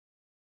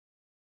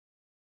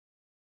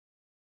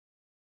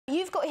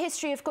You've got a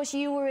history, of course,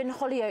 you were in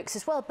Hollyoaks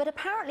as well, but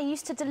apparently you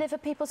used to deliver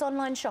people's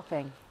online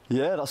shopping.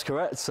 Yeah, that's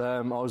correct. I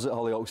was at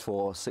Hollyoaks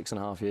for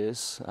 6.5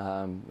 years,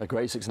 a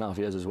great 6.5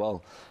 years as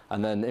well.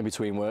 And then in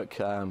between work,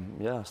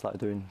 yeah, I started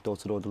doing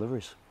door-to-door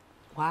deliveries.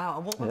 Wow,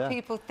 and what would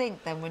people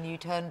think then when you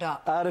turned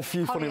up? I had a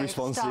few funny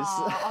responses.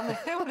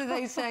 What did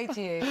they say to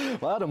you?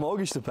 Well, I had a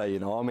mortgage to pay, you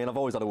know. I mean, I've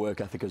always had a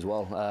work ethic as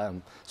well,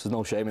 so there's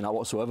no shame in that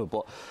whatsoever.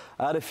 But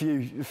I had a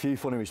few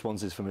funny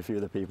responses from a few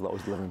of the people that I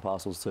was delivering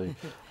parcels to.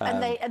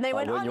 And they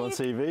went, "Weren't you on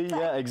TV?"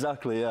 Yeah,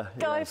 exactly. Yeah.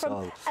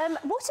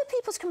 What are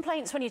people's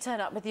complaints when you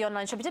turn up with the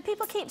online shopping? Do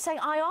people keep saying,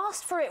 "I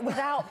asked for it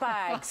without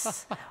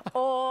bags,"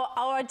 or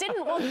I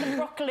didn't want the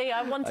broccoli,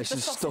 I wanted the sausages?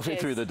 I just stuff it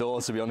through the door,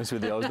 to be honest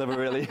with you. I was never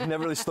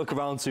really stuck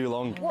around too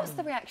long. What's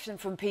the reaction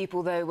from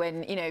people though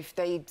when, you know, if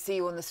they see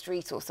you on the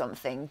street or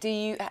something? Do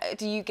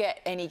you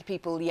get any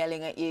people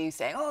yelling at you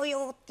saying, "Oh,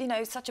 you're, you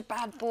know, such a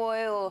bad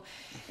boy," or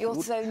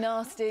 "You're so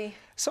nasty"?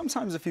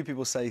 Sometimes a few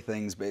people say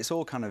things, but it's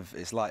all kind of,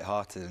 it's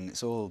light-hearted and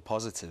it's all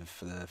positive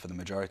for the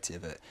majority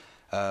of it.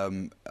 I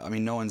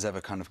mean, no one's ever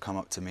kind of come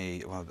up to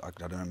me, well, I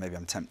don't know, maybe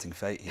I'm tempting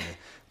fate here,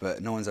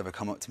 but no one's ever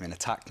come up to me and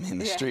attacked me in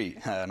the street,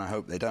 and I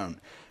hope they don't.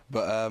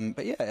 But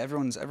yeah,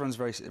 everyone's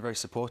very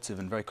supportive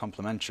and very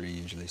complimentary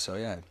usually, so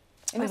yeah.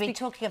 We've been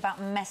talking about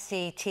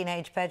messy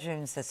teenage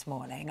bedrooms this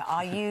morning.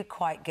 Are you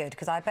quite good?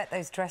 Because I bet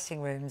those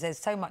dressing rooms, there's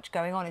so much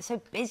going on. It's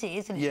so busy,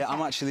 isn't it? Yeah,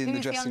 I'm actually in the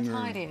dressing room.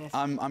 Untidiest?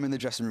 I'm in the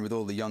dressing room with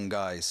all the young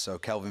guys, so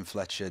Kelvin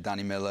Fletcher,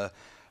 Danny Miller,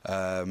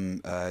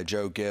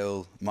 Joe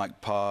Gill, Mike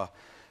Parr.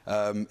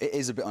 It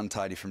is a bit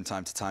untidy from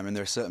time to time, and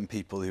there are certain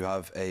people who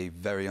have a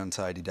very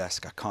untidy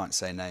desk. I can't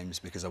say names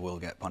because I will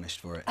get punished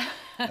for it.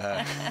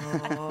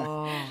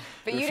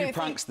 But you don't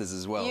pranksters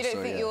as well. You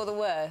don't think you're the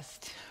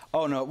worst?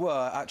 Oh no, well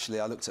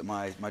actually I looked at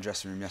my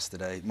dressing room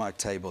yesterday, my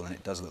table, and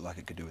it does look like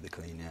it could do with a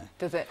clean, yeah.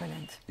 Does it?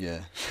 Brilliant. Yeah.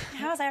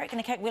 How's Eric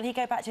going to cope? Will he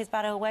go back to his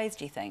bad old ways,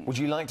 do you think? Would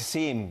you like to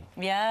see him?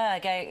 Yeah,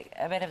 go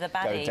a bit of the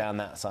baddie. Go down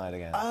that side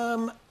again?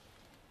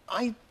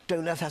 I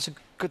don't know if that's a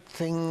good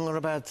thing or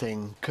a bad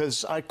thing,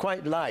 because I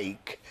quite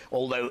like,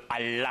 although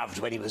I loved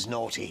when he was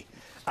naughty.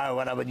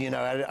 When I would, you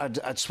know,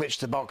 I'd switch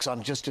the box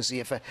on just to see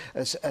if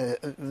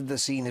the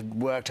scene had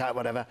worked out,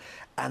 whatever,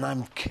 and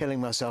I'm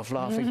killing myself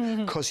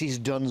laughing because he's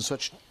done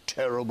such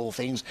terrible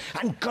things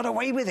and got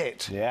away with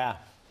it. Yeah.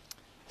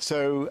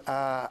 So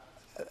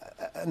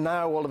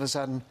now all of a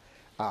sudden,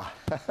 Oh,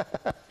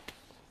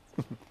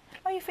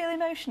 you feel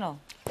emotional?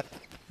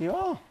 You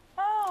are.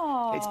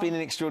 Oh. It's been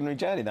an extraordinary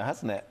journey, though,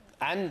 hasn't it?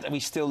 And we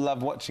still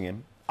love watching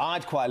him.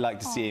 I'd quite like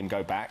to see him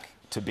go back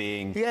to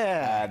being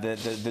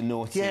the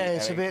naughty. Yeah,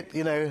 it's a bit,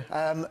 you know,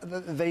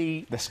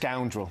 the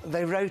scoundrel.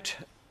 They wrote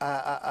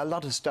a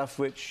lot of stuff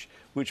which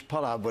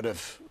Pollard would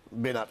have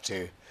been up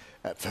to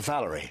for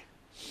Valerie,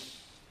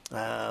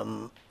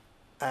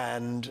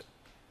 and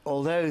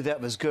although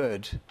that was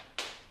good,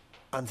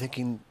 I'm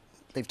thinking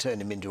they've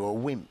turned him into a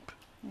wimp.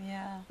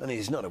 Yeah. And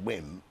he's not a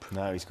wimp.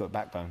 No, he's got a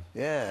backbone.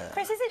 Yeah.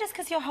 Chris, is it just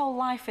because your whole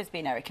life has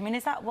been Eric? I mean,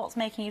 is that what's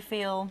making you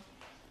feel...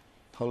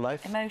 Whole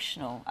life?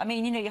 Emotional. I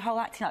mean, you know, your whole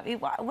acting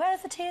like... Where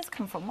does the tears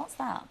come from? What's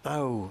that?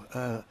 Oh,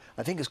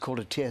 I think it's called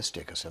a tear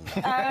stick or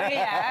something. Oh,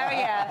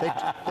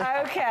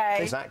 yeah, OK.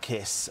 There's that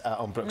kiss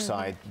on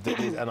Brookside that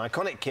is an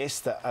iconic kiss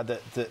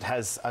that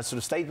has sort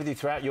of stayed with you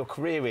throughout your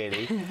career,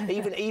 really.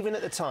 even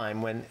at the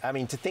time when... I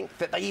mean, to think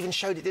that they even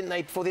showed it, didn't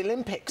they, before the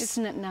Olympics?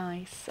 Isn't it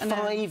nice?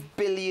 5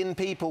 billion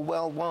people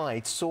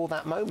worldwide saw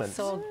that moment.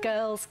 Saw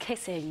girls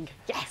kissing.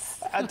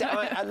 Yes.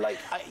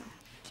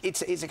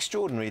 It's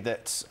extraordinary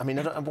that... I mean,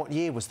 I don't know, what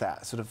year was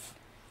that? Sort of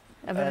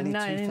early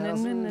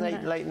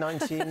 2000s, late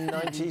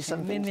 1990s,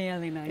 something? In the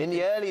early 90s. In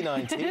the early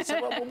 90s.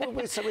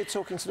 So we're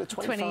talking sort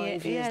of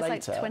 25 years later.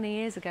 It's like 20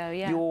 years ago,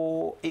 yeah.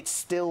 It's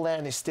still there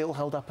and it's still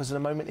held up as a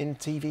moment in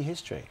TV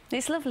history.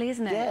 It's lovely,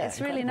 isn't it? Yeah,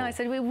 it's really nice.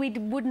 We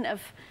wouldn't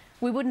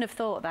have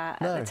thought that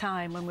at the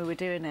time when we were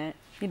doing it.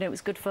 You know, it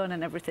was good fun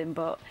and everything,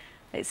 but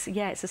it's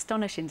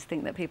astonishing to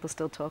think that people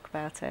still talk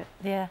about it.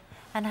 Yeah.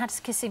 And how does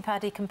Kissing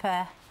Paddy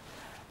compare?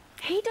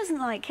 He doesn't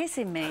like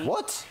kissing me.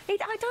 What?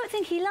 I don't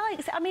think he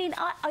likes it. I mean,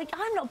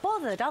 I'm not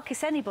bothered. I'll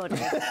kiss anybody,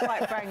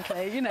 quite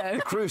frankly, you know.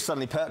 The crew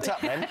suddenly perked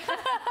up then.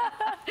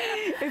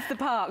 If the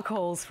part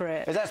calls for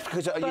it. Is that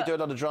because you do a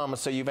lot of drama,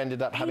 so you've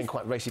ended up having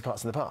quite racy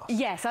parts in the past?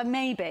 Yes,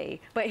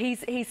 maybe. But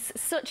he's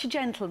such a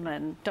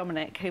gentleman,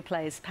 Dominic, who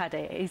plays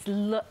Paddy. He's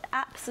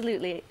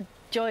absolutely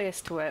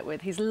joyous to work with.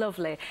 He's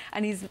lovely,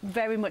 and he's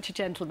very much a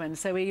gentleman.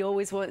 So he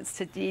always wants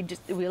to.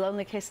 Will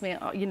only kiss me,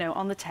 you know,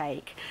 on the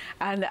take.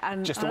 And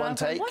just the one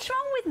take. What's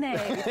wrong with me?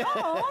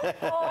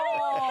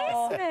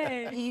 Oh,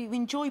 kiss me. You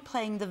enjoy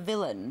playing the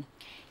villain,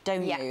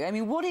 don't you? I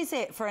mean, what is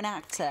it for an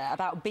actor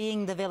about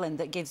being the villain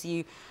that gives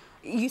you?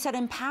 You said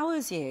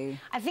empowers you.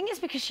 I think it's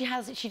because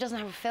she doesn't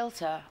have a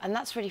filter, and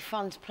that's really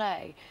fun to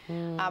play.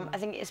 I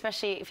think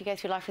especially if you go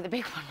through life with a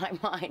big one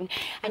like mine,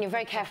 and you're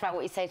very careful about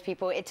what you say to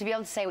people, to be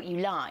able to say what you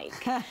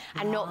like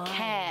and not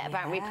care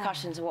about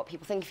repercussions or what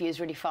people think of you is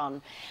really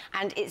fun.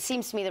 And it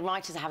seems to me the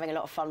writers are having a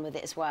lot of fun with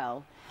it as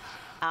well.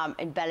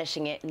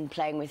 embellishing it and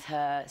playing with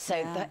her.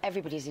 So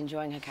everybody's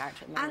enjoying her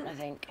character at the moment, I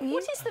think.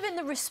 What has been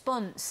the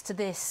response to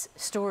this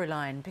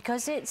storyline?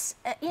 Because it's,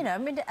 you know, I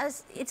mean,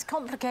 it's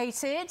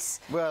complicated,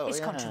 well, it's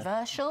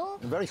controversial.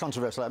 Very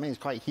controversial. I mean, it's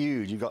quite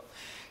huge. You've got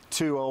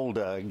two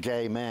older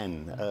gay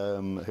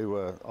men who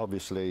were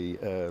obviously...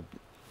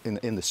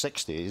 in the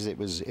 60s, it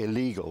was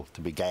illegal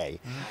to be gay.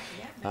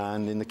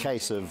 And in the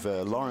case of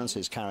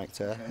Lawrence's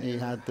character, he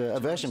had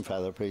aversion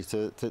therapy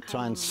to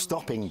try and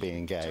stop him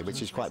being gay,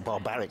 which is quite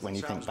barbaric when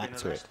you think back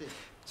to it.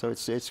 So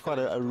it's quite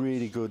a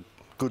really good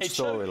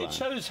storyline. It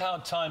shows how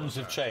times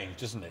have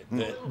changed, doesn't it?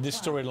 That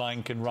this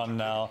storyline can run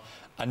now,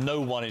 and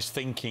no one is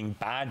thinking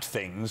bad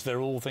things.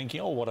 They're all thinking,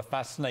 oh, what a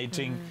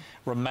fascinating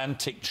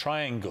romantic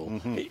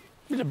triangle.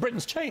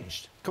 Britain's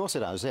changed. Of course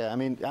it has, yeah. I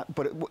mean,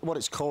 but what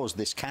it's caused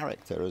this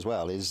character as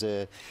well is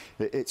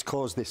it's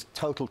caused this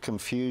total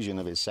confusion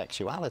of his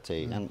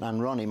sexuality.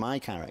 And Ronnie, my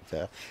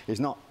character, is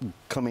not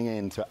coming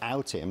in to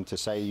out him, to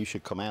say you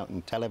should come out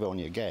and tell everyone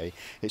you're gay.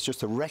 It's just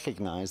to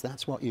recognise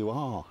that's what you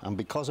are. And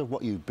because of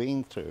what you've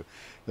been through,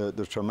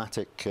 the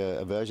traumatic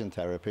aversion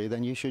therapy,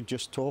 then you should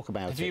just talk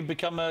about it. Have you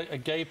become a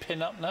gay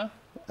pin-up now?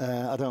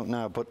 I don't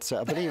know, but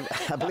I believe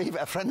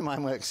a friend of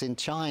mine works in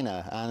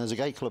China, and there's a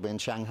gay club in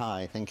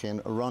Shanghai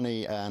thinking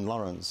Ronnie and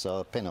Lawrence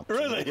are pin-ups.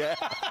 Really? Yeah.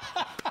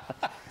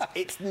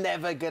 It's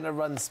never going to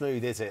run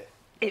smooth, is it?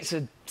 It's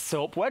a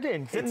soap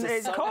wedding.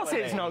 Of course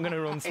it's not going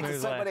to run smoothly. It's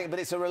a soap wedding, but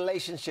it's a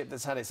relationship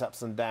that's had its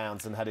ups and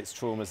downs and had its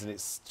traumas and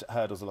its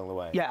hurdles along the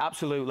way. Yeah,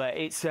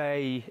 absolutely.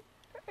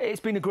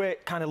 It's been a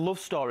great kind of love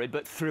story,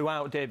 but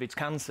throughout David's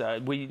cancer,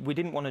 we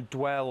didn't want to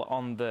dwell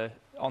on the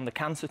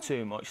cancer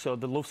too much, so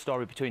the love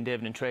story between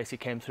David and Tracy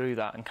came through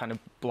that and kind of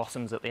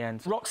blossoms at the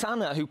end.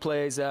 Roxana, who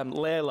plays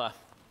Layla,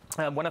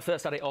 when I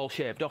first had it all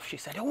shaved off, she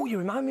said, oh, you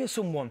remind me of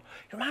someone.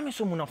 You remind me of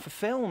someone off a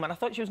film. And I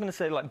thought she was going to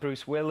say, like,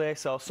 Bruce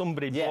Willis or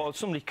somebody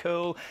somebody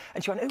cool.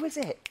 And she went, who is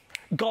it?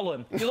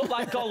 Gollum. You look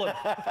like Gollum.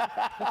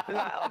 I was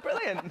like, oh,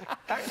 brilliant.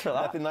 Thanks for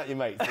that. Nothing like your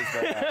mates, is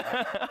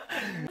there?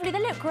 They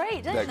look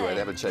great, don't they? They're great. They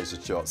haven't changed a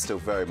jot. Still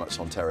very much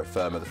on terra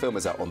firma. The film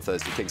is out on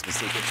Thursday. Kingsman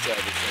Secret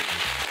Service.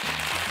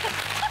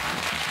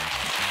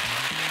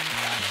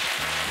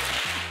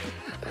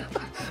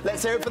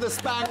 Let's hear it for the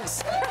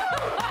Spanks.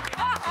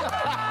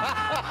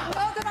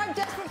 Not that I'm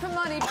desperate for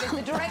money, but if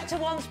the director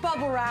wants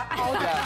bubble wrap, I'll